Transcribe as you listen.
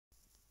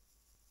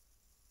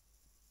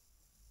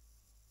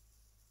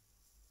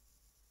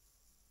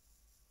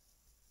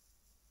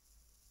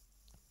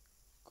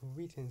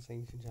Greetings,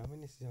 ladies and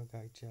gentlemen. This is your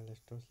guy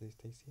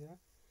DashieXP's here,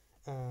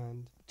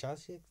 and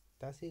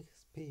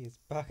DashieXP is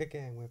back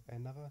again with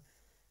another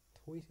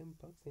toys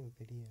unboxing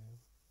video.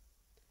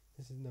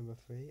 This is number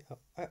 3.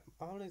 I'm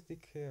honestly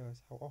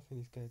curious how often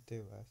he's going to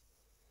do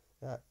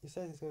this. He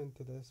says he's going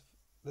to do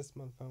this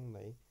month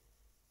only,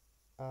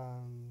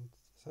 and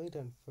it's only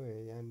done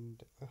 3,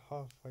 and we're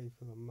halfway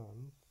through the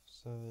month.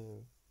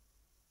 So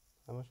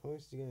how much more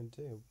is he going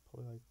to do?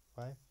 Probably like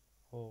 5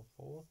 or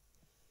 4.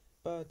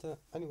 But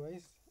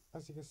anyways,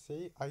 as you can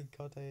see, I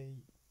got a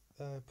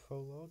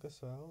prologue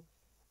as well,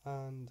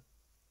 and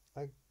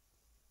I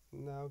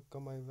now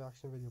got my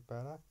reaction video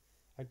better.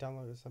 I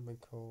downloaded something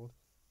called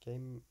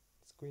Game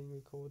Screen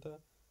Recorder.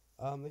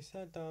 They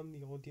said the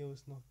audio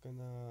is not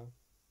gonna,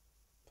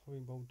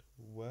 probably won't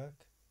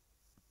work.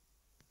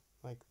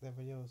 Like the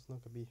video is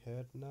not gonna be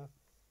heard enough,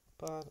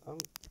 but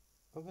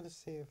I'm gonna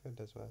see if it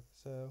does work.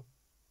 So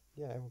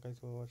yeah, if you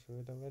guys wanna watch the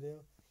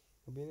video,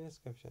 it'll be in the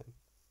description.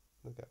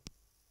 Look up.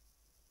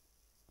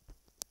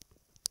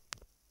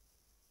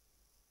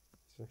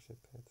 Instruction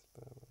pets,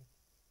 by the way.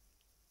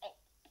 Oh,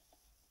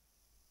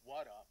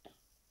 what up?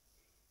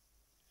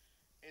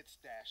 It's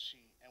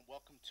Dashie, and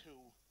welcome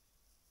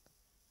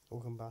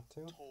Welcome back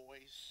to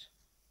Toys,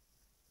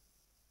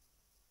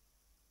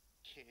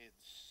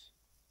 Kids,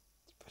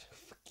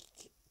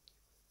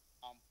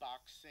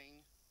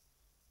 Unboxing,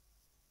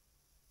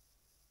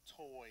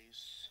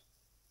 Toys,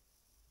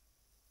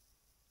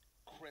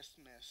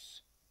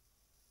 Christmas,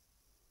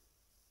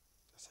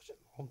 That's such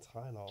a long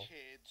title.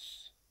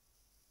 Kids,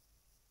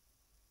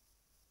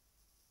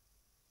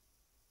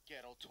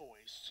 Ghetto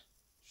Toys.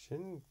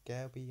 Shouldn't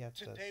Gabby at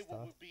the Today we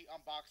start? will be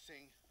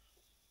unboxing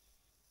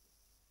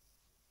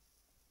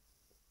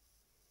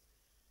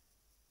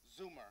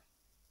Zoomer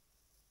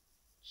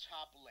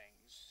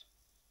Choplings.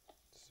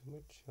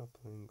 Zoomer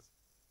Choplings.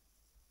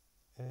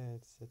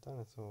 It's a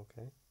dinosaur,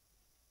 okay?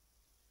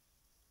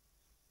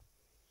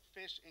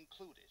 Fish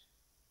included.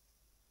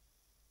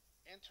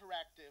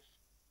 Interactive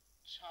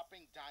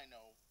chopping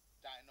dino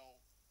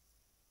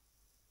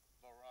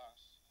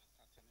Varas.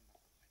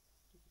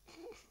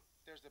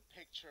 There's a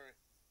picture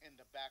in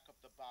the back of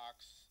the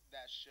box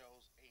that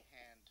shows a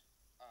hand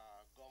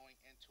going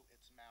into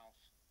its mouth,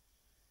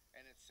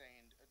 and it's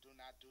saying, "Do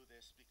not do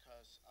this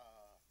because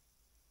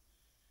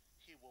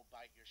he will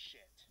bite your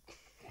shit."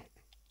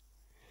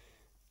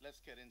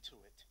 Let's get into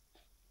it.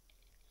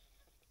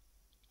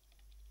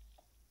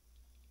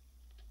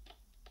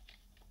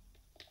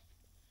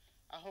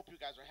 I hope you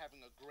guys are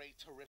having a great,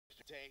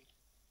 terrific day.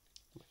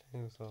 It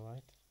was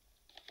alright.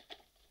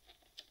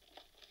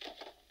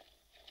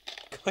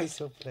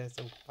 Guys up there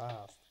so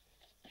fast.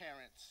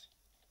 Parents,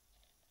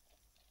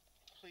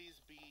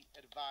 please be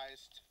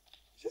advised.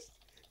 Just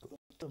go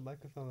to the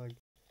microphone like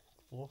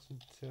force him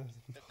to.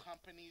 The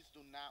companies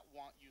do not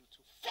want you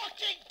to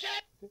fucking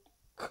get.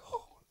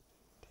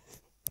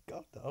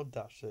 Calm down,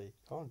 Dashie.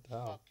 Calm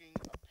down. Fucking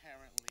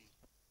apparently,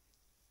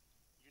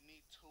 you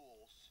need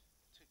tools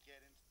to get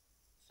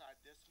inside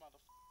this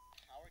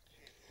motherfucker. Our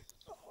kids.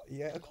 Oh,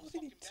 yeah, of course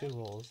you need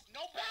tools.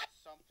 No bat.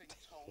 Something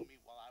told me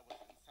while I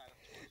was inside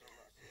of Toys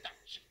R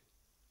Us.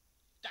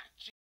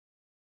 Dachi.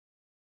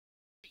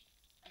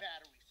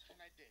 Batteries, and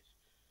I did.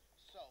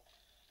 So,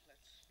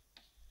 let's.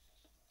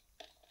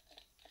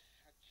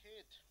 A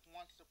kid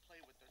wants to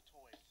play with their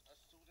toys as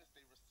soon as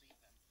they receive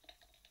them.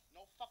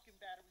 No fucking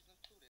batteries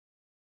included.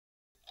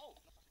 Oh,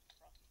 no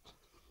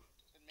fucking problem.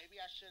 Then maybe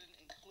I shouldn't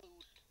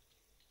include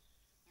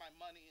my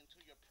money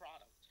into your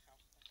product. How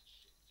fucking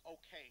shit.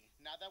 Okay,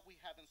 now that we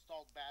have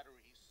installed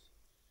batteries,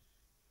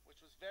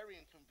 which was very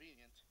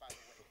inconvenient, by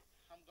the way,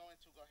 I'm going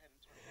to go ahead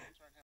and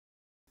turn him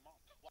on.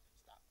 What?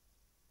 Stop.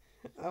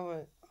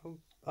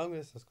 I'm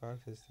gonna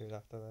subscribe to this dude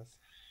after this.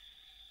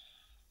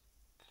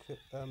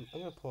 I'm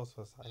gonna pause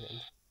for a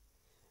second.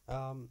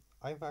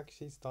 I've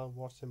actually started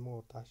watching more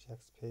of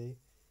DashieXP.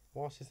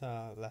 Watch his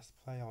Let's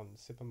Play on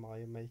Super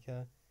Mario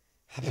Maker.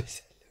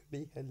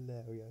 Absolutely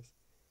hilarious.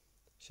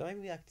 Should I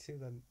react to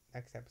the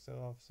next episode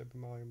of Super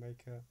Mario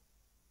Maker?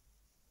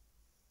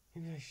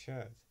 Maybe I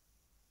should.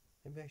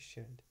 Maybe I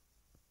should.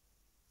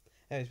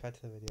 Anyways, back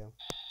to the video.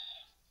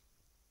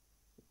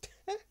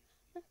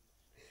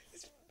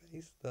 His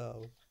face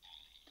though.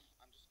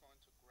 I'm just going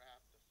to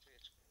grab the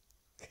fish.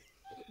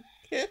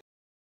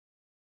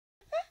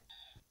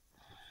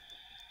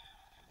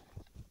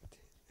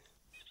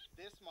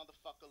 This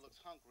motherfucker looks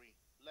hungry.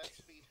 Let's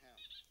feed him.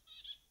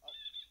 Oh,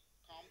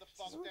 calm the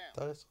fuck down.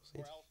 Dinosaurs eat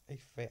Or else a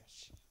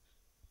fish.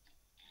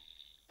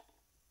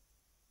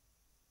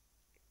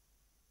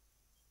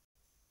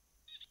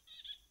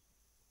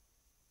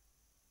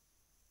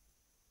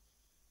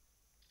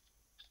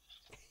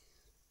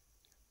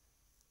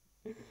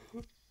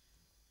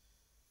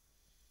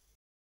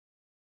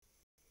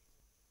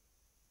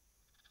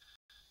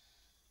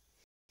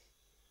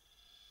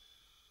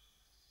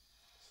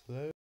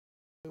 Slow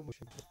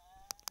motion.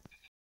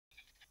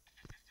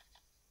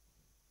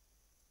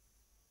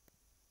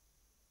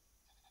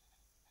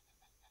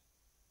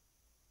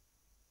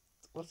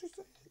 What's he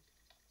saying?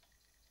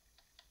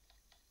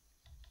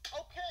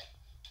 okay.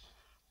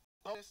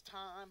 Oh, bonus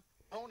time.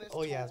 Bonus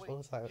Oh yeah, it's toy.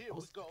 bonus time. Here I we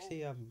was go.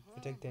 actually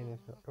predicting if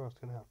what's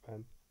gonna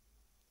happen.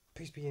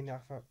 Please be in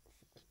that for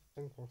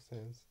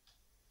inboxes.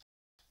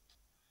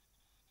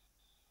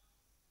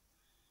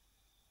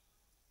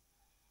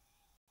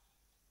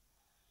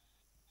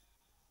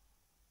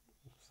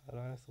 What's that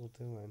asshole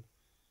doing?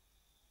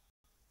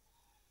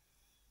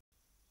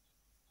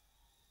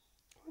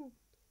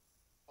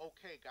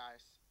 Okay,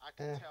 guys, I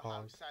can tell how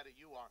Hog. excited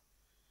you are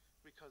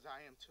because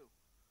I am too.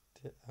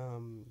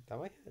 Have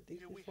I had these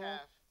Here we before?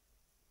 have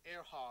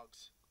air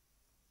hogs,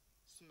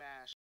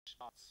 smash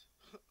bots.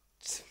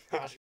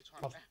 Smash.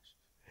 Smash.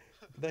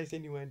 Nice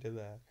innuendo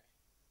there.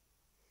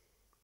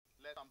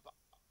 Let's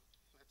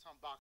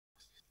unbox.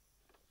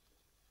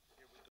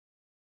 Here we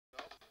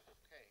go.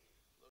 Okay,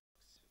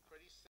 looks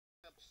pretty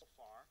simple so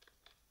far.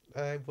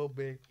 Will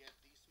be. Get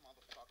these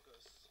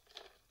motherfuckers.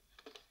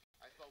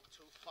 I spoke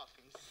too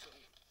fucking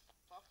soon.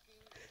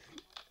 Fucking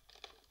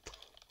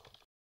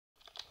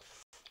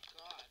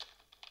God.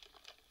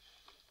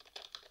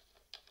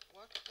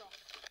 What the?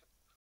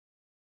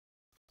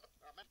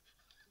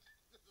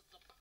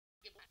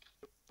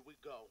 Here we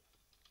go.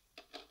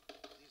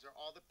 These are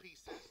all the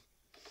pieces.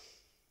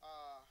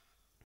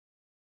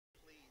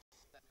 Please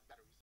set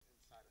batteries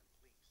inside them,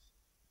 please.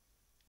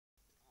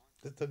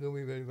 There's still gonna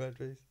be many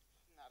batteries.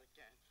 Not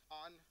again.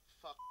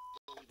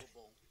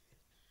 Unfuckbelievable.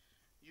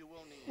 You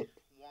will need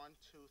 1,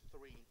 2,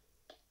 3,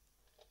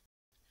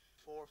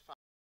 4, 5,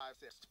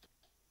 6,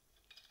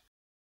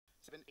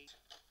 7, 8,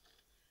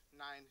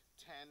 9,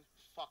 10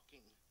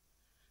 fucking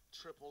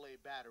AAA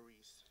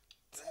batteries.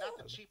 They're not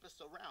the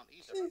cheapest around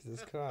either.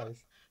 Jesus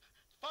Christ.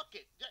 Fuck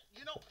it.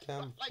 You know,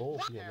 Damn like bull,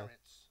 what you know.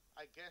 parents?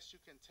 I guess you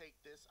can take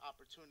this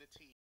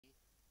opportunity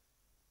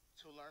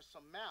to learn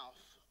some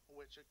math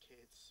with your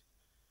kids.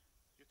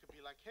 You could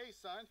be like, hey,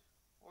 son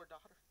or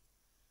daughter,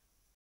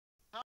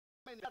 how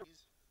many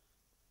batteries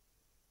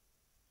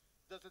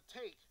does it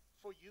take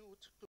for you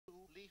to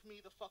leave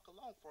me the fuck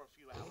alone for a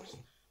few hours?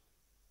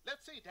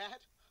 Let's see,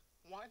 Dad.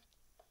 1,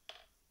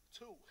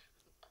 2,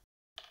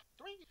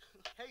 3.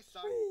 Hey,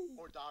 son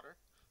or daughter,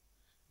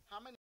 how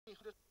many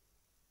hundreds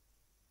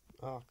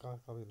Oh god,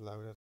 I'll be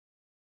loaded.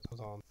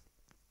 Hold on.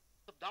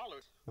 of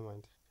dollars Never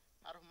mind.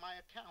 out of my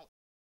account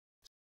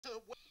to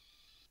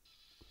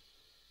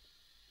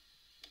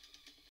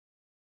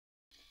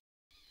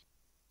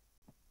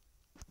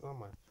Oh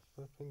my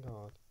flipping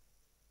god.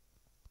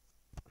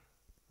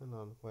 Hang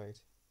on,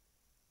 wait.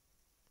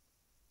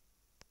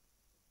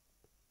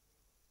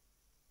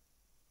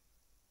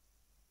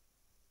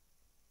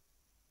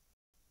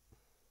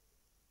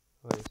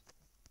 Wait.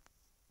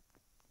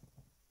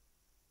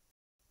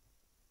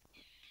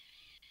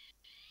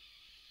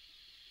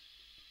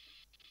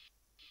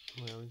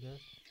 There we go.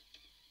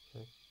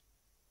 Okay.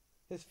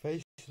 His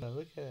face though,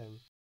 look at him.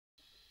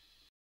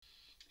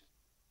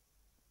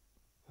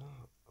 Oh,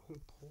 let me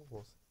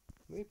pause.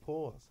 Let me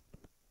pause.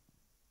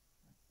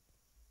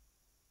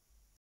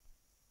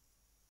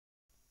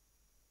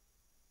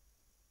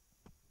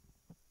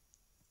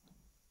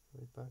 Are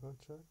we back on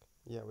track?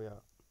 Yeah, we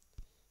are.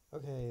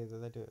 Okay, the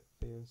later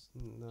videos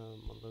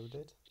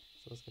loaded.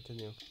 So let's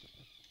continue.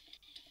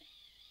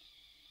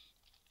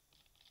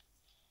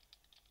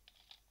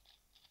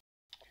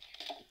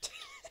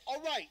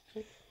 All right.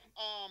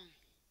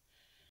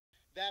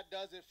 That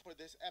does it for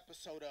this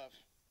episode of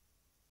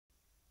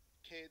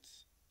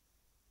Kids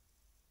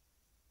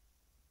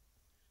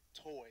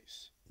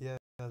Toys Yeah,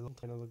 long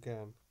time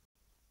again.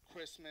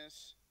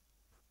 Christmas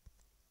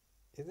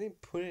Isn't he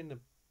putting the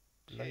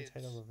bloody Kids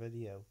title of a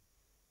video?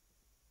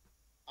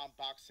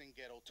 Unboxing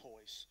Ghetto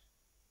Toys.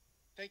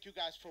 Thank you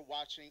guys for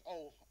watching.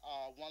 Oh,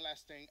 one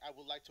last thing. I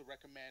would like to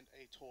recommend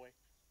a toy.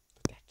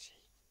 The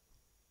DASHIE.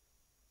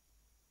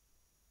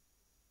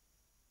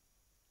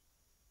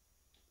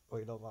 Oh,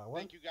 you know that one?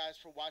 Thank you guys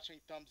for watching.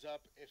 Thumbs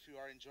up if you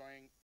are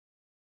enjoying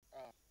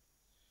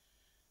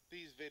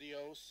these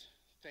videos.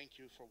 Thank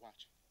you for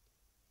watching.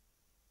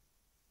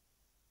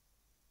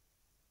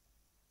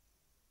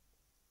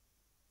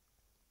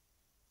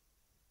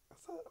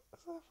 What's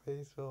that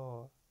face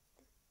for?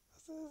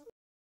 What's this?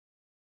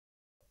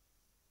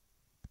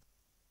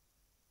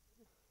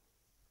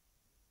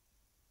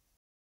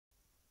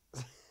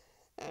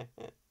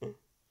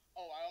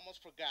 Oh, I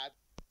almost forgot.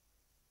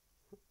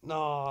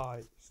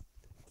 Nice.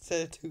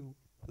 Said it too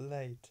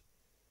late.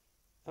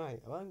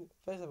 Alright, well,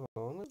 first of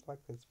all, I'm gonna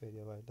like this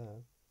video right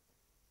now.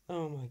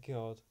 Oh my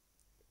god.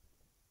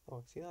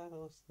 Oh, see that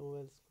little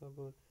red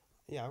square?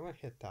 Yeah, I'm gonna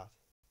hit that.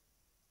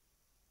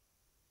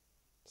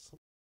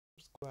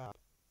 Subscribe.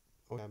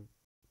 Oh, yeah,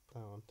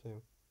 that one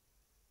too.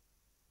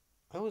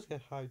 I always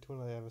get hyped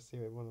when I ever see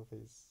one of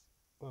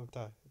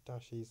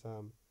Dashie's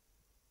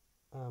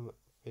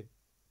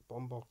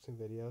unboxing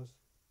videos.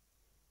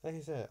 Like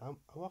I said, how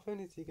often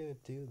is he gonna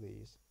do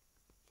these?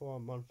 For a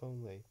month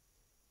only?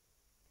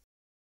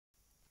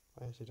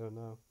 I actually don't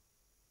know.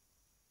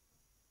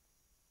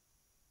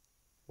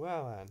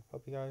 Well then,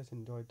 hope you guys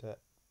enjoyed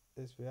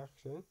this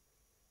reaction.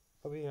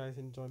 Hope you guys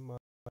enjoyed my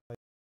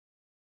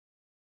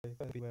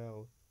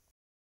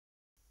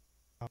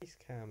face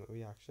cam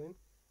reaction.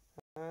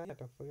 And yeah,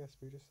 don't forget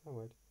Speech the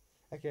Sandwich.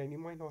 Again, you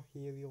might not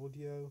hear the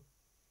audio,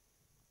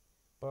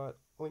 but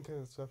link in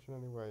the description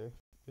anyway if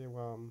you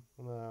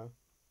wanna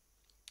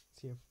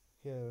see if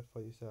hear it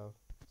for yourself.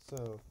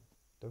 So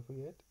don't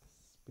forget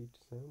Speech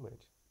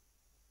Sandwich.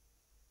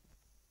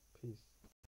 Peace.